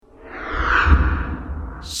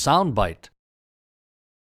soundbite.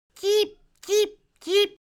 Cheap, cheap,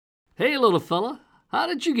 cheap. Hey, little fella, how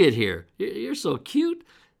did you get here? You're so cute.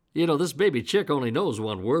 You know, this baby chick only knows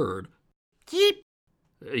one word. Cheap.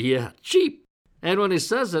 Yeah, cheap. And when he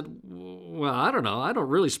says it, well, I don't know. I don't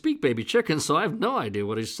really speak baby chicken, so I have no idea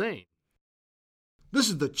what he's saying. This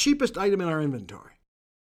is the cheapest item in our inventory.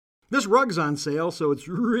 This rug's on sale, so it's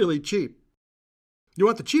really cheap. You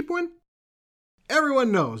want the cheap one?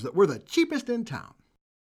 Everyone knows that we're the cheapest in town.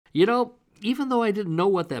 You know, even though I didn't know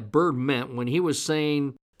what that bird meant when he was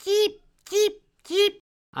saying, Cheap, cheap, cheap.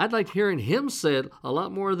 I'd like hearing him say it a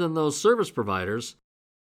lot more than those service providers.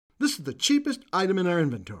 This is the cheapest item in our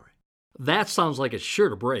inventory. That sounds like it's sure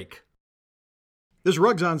to break. This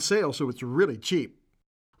rug's on sale, so it's really cheap.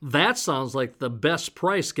 That sounds like the best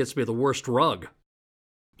price gets me the worst rug.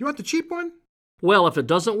 You want the cheap one? Well, if it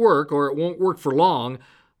doesn't work or it won't work for long,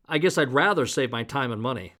 I guess I'd rather save my time and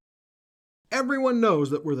money. Everyone knows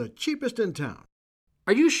that we're the cheapest in town.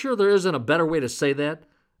 Are you sure there isn't a better way to say that?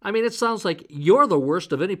 I mean, it sounds like you're the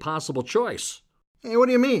worst of any possible choice. Hey, what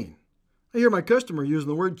do you mean? I hear my customer using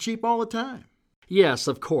the word cheap all the time. Yes,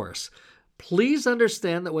 of course. Please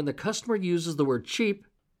understand that when the customer uses the word cheap,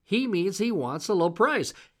 he means he wants a low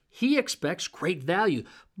price. He expects great value.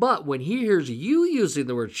 But when he hears you using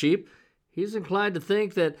the word cheap, he's inclined to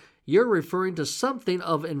think that you're referring to something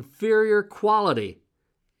of inferior quality.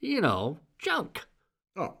 You know, junk.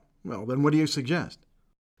 Oh, well, then what do you suggest?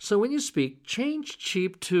 So when you speak, change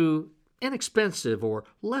cheap to inexpensive or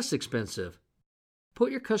less expensive.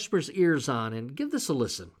 Put your customer's ears on and give this a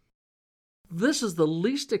listen. This is the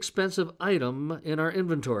least expensive item in our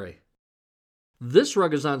inventory. This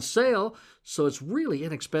rug is on sale, so it's really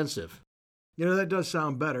inexpensive. You know, that does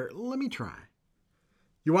sound better. Let me try.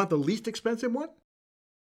 You want the least expensive one?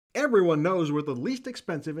 Everyone knows we're the least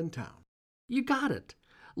expensive in town. You got it.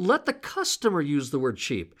 Let the customer use the word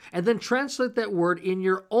cheap, and then translate that word in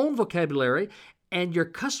your own vocabulary, and your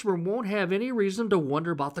customer won't have any reason to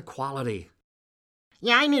wonder about the quality.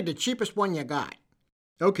 Yeah, I need the cheapest one you got.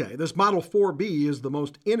 Okay, this Model 4B is the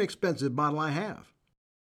most inexpensive model I have.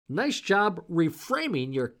 Nice job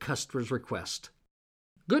reframing your customer's request.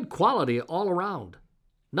 Good quality all around.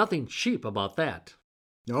 Nothing cheap about that.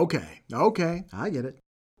 Okay, I get it.